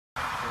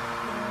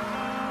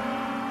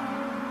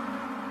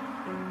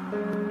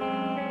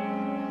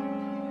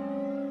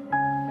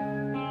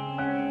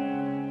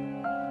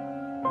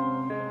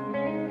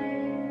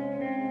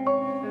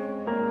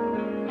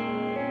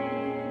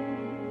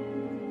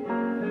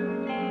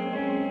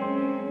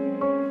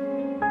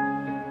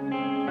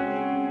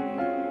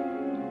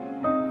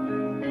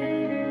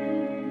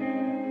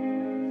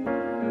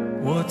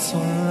我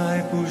从来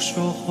不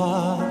说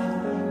话，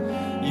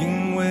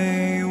因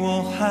为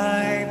我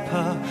害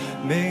怕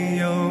没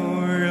有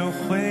人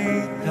回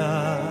答。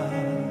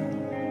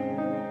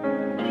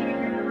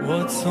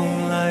我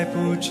从来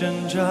不挣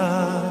扎，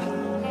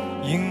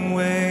因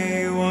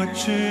为我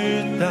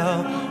知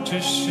道这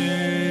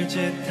世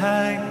界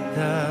太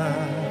大，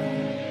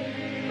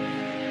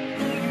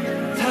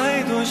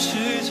太多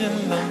时间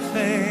浪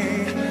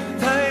费，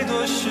太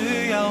多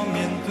事要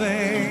面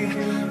对，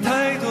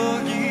太多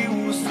已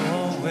无所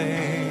谓，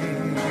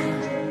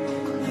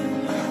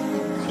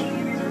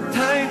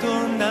太多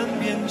难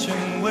辨真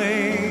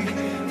伪，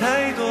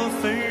太多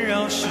纷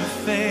扰是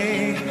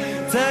非，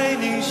在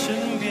你身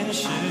边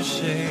是谁？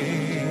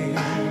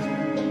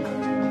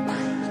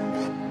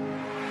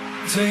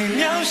最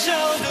渺小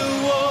的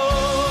我，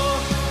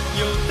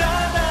有大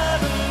大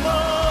的梦，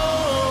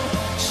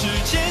时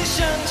间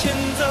向前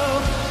走，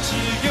只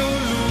有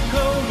路口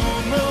路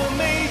口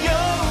没有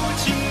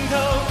尽头，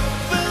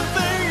纷纷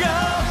扰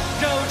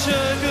扰这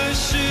个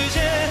世界，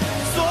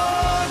所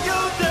有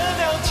的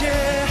了解，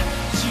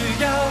只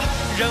要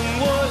让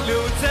我留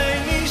在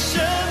你身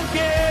边。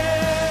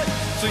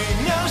最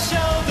渺小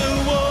的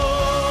我，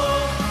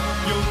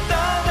有大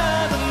大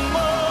的梦，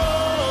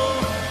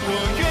我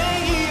愿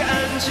意安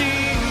静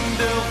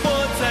地活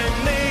在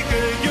每个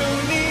有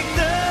你的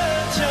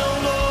角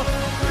落。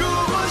如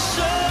果生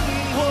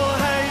活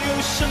还有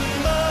什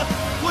么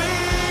会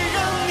让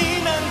你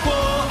难过，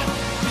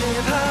别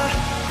怕，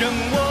让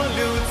我留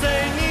在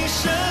你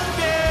身边，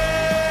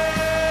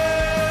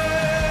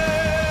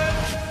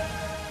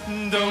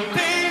都陪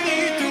你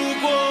度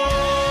过。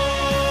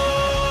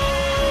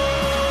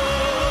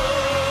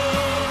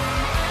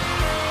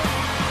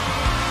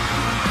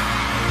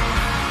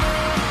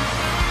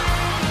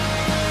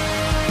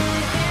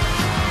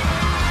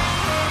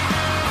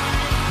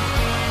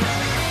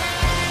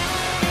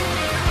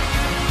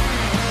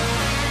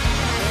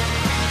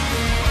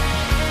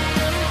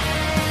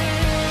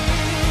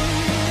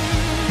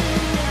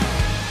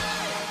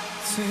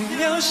最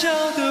渺小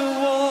的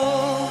我，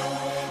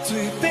最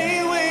卑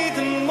微的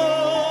梦，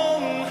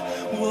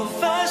我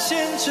发现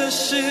这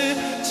世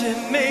界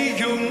没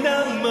有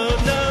那么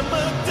的